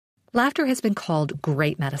Laughter has been called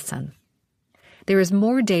great medicine. There is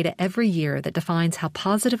more data every year that defines how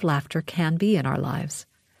positive laughter can be in our lives.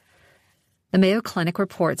 The Mayo Clinic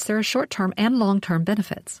reports there are short-term and long-term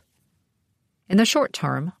benefits. In the short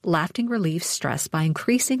term, laughing relieves stress by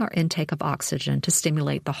increasing our intake of oxygen to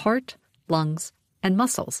stimulate the heart, lungs, and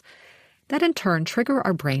muscles, that in turn trigger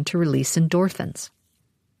our brain to release endorphins.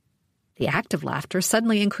 The act of laughter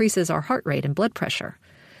suddenly increases our heart rate and blood pressure,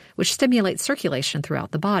 which stimulates circulation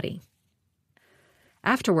throughout the body.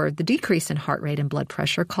 Afterward, the decrease in heart rate and blood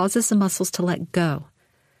pressure causes the muscles to let go,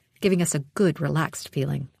 giving us a good, relaxed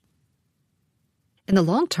feeling. In the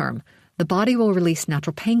long term, the body will release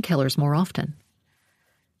natural painkillers more often.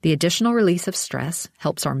 The additional release of stress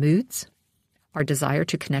helps our moods, our desire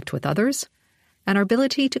to connect with others, and our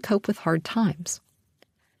ability to cope with hard times.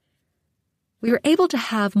 We are able to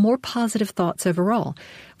have more positive thoughts overall,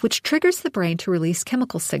 which triggers the brain to release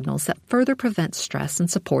chemical signals that further prevent stress and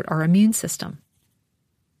support our immune system.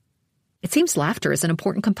 It seems laughter is an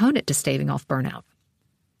important component to staving off burnout.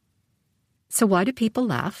 So why do people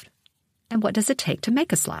laugh, and what does it take to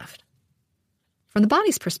make us laugh? From the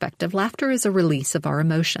body's perspective, laughter is a release of our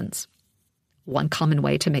emotions. One common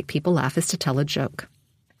way to make people laugh is to tell a joke.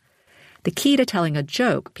 The key to telling a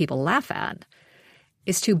joke people laugh at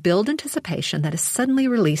is to build anticipation that is suddenly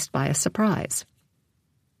released by a surprise.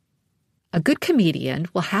 A good comedian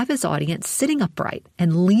will have his audience sitting upright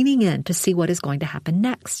and leaning in to see what is going to happen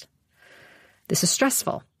next. This is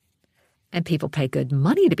stressful, and people pay good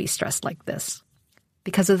money to be stressed like this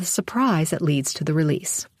because of the surprise that leads to the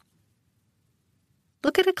release.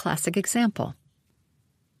 Look at a classic example.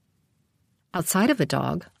 Outside of a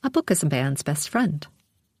dog, a book is a man's best friend.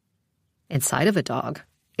 Inside of a dog,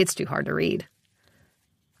 it's too hard to read.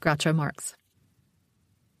 Groucho Marx.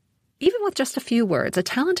 Even with just a few words, a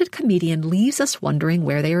talented comedian leaves us wondering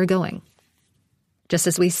where they are going. Just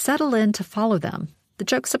as we settle in to follow them, the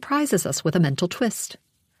joke surprises us with a mental twist.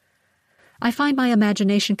 I find my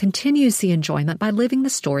imagination continues the enjoyment by living the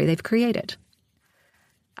story they've created.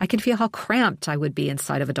 I can feel how cramped I would be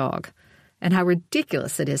inside of a dog, and how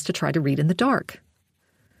ridiculous it is to try to read in the dark.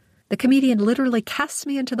 The comedian literally casts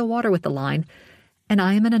me into the water with the line, and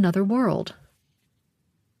I am in another world.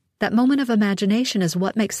 That moment of imagination is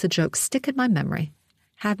what makes the joke stick in my memory,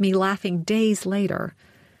 have me laughing days later,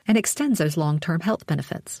 and extends those long-term health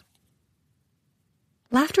benefits.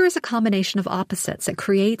 Laughter is a combination of opposites that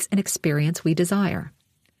creates an experience we desire.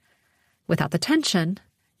 Without the tension,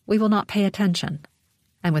 we will not pay attention.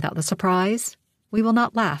 And without the surprise, we will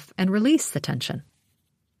not laugh and release the tension.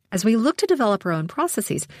 As we look to develop our own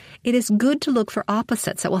processes, it is good to look for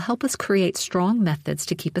opposites that will help us create strong methods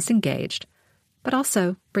to keep us engaged, but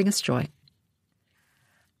also bring us joy.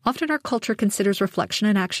 Often our culture considers reflection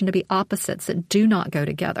and action to be opposites that do not go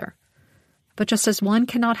together. But just as one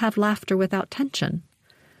cannot have laughter without tension,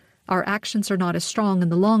 our actions are not as strong in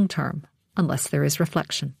the long term unless there is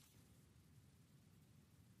reflection.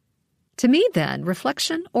 To me, then,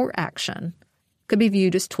 reflection or action could be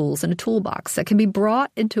viewed as tools in a toolbox that can be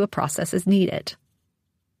brought into a process as needed.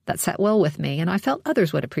 That sat well with me, and I felt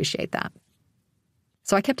others would appreciate that.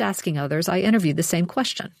 So I kept asking others. I interviewed the same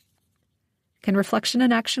question. Can reflection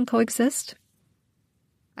and action coexist?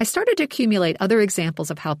 I started to accumulate other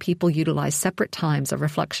examples of how people utilize separate times of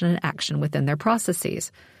reflection and action within their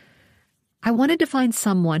processes. I wanted to find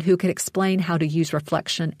someone who could explain how to use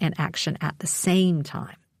reflection and action at the same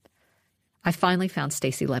time. I finally found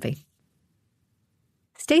Stacy Levy.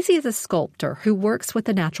 Stacy is a sculptor who works with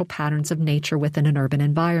the natural patterns of nature within an urban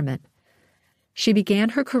environment. She began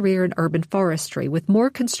her career in urban forestry with more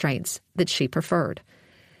constraints that she preferred,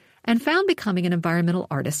 and found becoming an environmental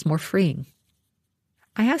artist more freeing.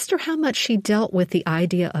 I asked her how much she dealt with the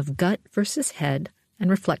idea of gut versus head and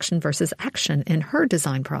reflection versus action in her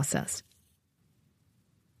design process.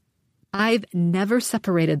 I've never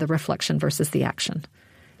separated the reflection versus the action,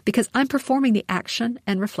 because I'm performing the action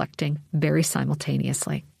and reflecting very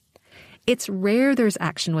simultaneously. It's rare there's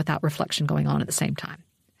action without reflection going on at the same time.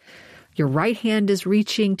 Your right hand is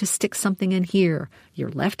reaching to stick something in here. Your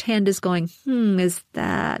left hand is going, is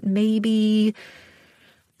that maybe?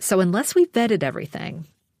 So unless we've vetted everything,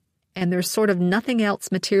 and there's sort of nothing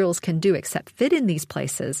else materials can do except fit in these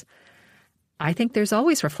places, I think there's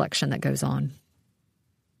always reflection that goes on.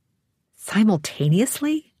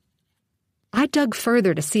 Simultaneously? I dug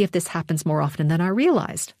further to see if this happens more often than I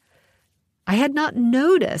realized. I had not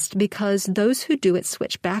noticed because those who do it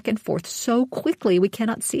switch back and forth so quickly we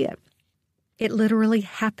cannot see it. It literally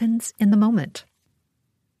happens in the moment.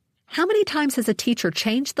 How many times has a teacher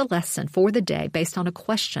changed the lesson for the day based on a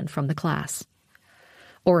question from the class?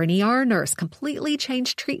 Or an ER nurse completely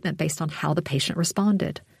changed treatment based on how the patient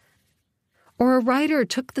responded? Or a writer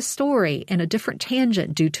took the story in a different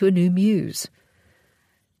tangent due to a new muse.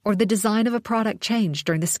 Or the design of a product changed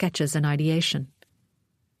during the sketches and ideation.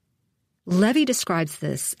 Levy describes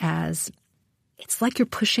this as, it's like you're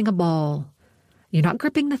pushing a ball. You're not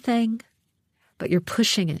gripping the thing, but you're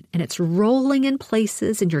pushing it, and it's rolling in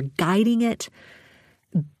places, and you're guiding it,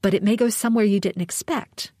 but it may go somewhere you didn't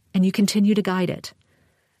expect, and you continue to guide it.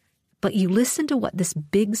 But you listen to what this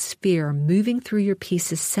big sphere moving through your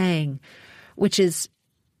piece is saying, which is,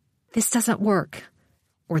 this doesn't work,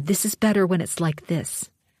 or this is better when it's like this.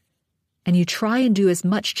 And you try and do as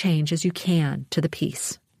much change as you can to the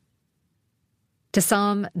piece. To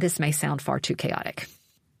some, this may sound far too chaotic.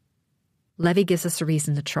 Levy gives us a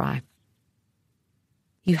reason to try.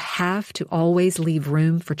 You have to always leave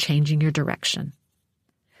room for changing your direction.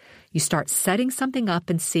 You start setting something up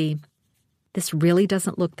and see, this really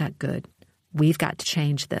doesn't look that good. We've got to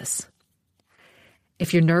change this.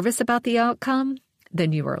 If you're nervous about the outcome,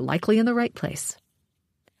 then you are likely in the right place.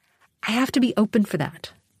 I have to be open for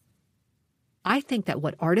that. I think that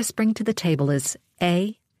what artists bring to the table is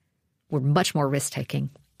A, we're much more risk-taking,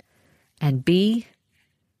 and B,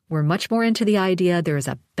 we're much more into the idea there is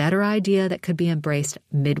a better idea that could be embraced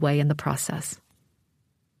midway in the process.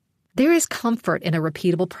 There is comfort in a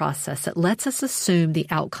repeatable process that lets us assume the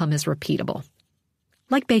outcome is repeatable,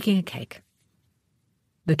 like baking a cake.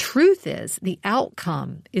 The truth is, the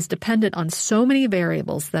outcome is dependent on so many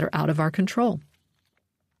variables that are out of our control.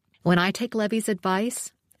 When I take Levy's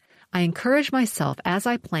advice, I encourage myself as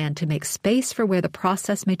I plan to make space for where the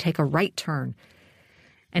process may take a right turn,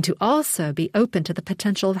 and to also be open to the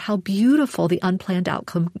potential of how beautiful the unplanned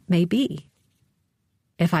outcome may be.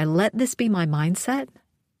 If I let this be my mindset,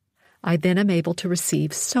 I then am able to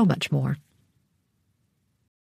receive so much more.